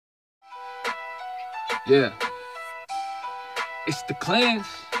Yeah. It's the Clenz.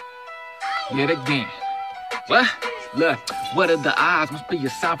 Yet again. What? Look, what are the odds? Must be a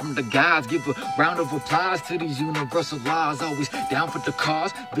sign from the gods. Give a round of applause to these universal laws. Always down for the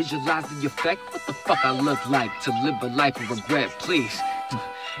cause. Visualize the effect. What the fuck I look like to live a life of regret, please.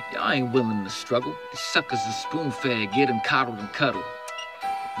 Y'all ain't willing to struggle. These suckers are spoon-fed, get them coddled and cuddled.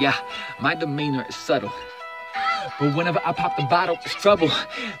 Yeah, my demeanor is subtle. But whenever I pop the bottle, it's trouble.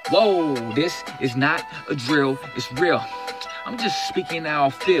 Whoa, this is not a drill, it's real. I'm just speaking how I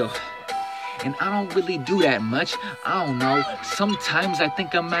feel. And I don't really do that much. I don't know. Sometimes I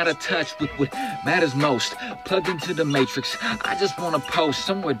think I'm out of touch with what matters most. Plugged into the matrix. I just want to post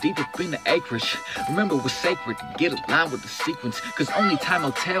somewhere deep up in the acreage. Remember what's sacred. Get aligned with the sequence. Cause only time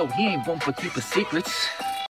will tell. He ain't one for keeping secrets.